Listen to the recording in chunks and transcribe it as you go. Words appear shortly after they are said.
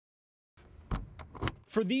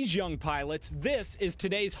For these young pilots, this is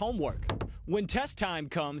today's homework. When test time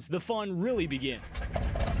comes, the fun really begins.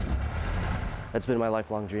 That's been my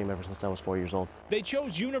lifelong dream ever since I was 4 years old. They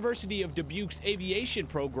chose University of Dubuque's aviation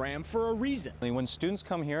program for a reason. When students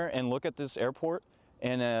come here and look at this airport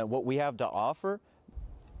and what we have to offer,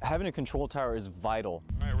 having a control tower is vital.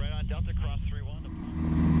 All right, right on Delta, cross 3-1.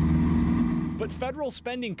 But federal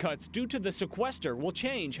spending cuts due to the sequester will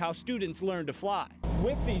change how students learn to fly.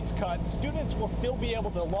 With these cuts, students will still be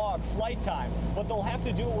able to log flight time, but they'll have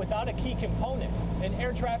to do it without a key component, an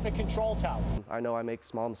air traffic control tower. I know I make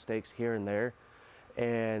small mistakes here and there,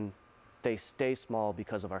 and they stay small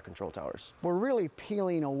because of our control towers. We're really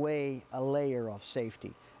peeling away a layer of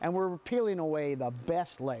safety, and we're peeling away the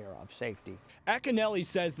best layer of safety. Acanelli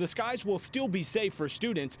says the skies will still be safe for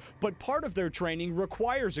students, but part of their training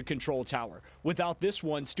requires a control tower. Without this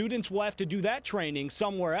one, students will have to do that training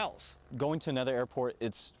somewhere else. Going to another airport,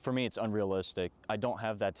 for me, it's unrealistic. I don't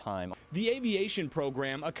have that time. The aviation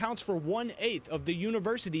program accounts for 1/8 of the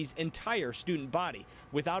university's entire student body.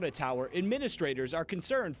 Without a tower, administrators are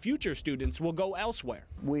concerned future students will go elsewhere.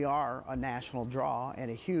 We are a national draw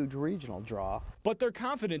and a huge regional draw. But they're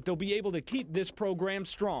confident they'll be able to keep this program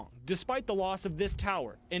strong, despite the loss of this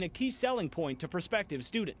tower, and a key selling point to prospective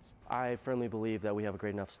students. I firmly believe that we have a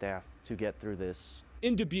great enough staff to get through this.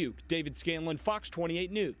 In Dubuque, David Scanlon, Fox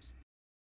 28 News.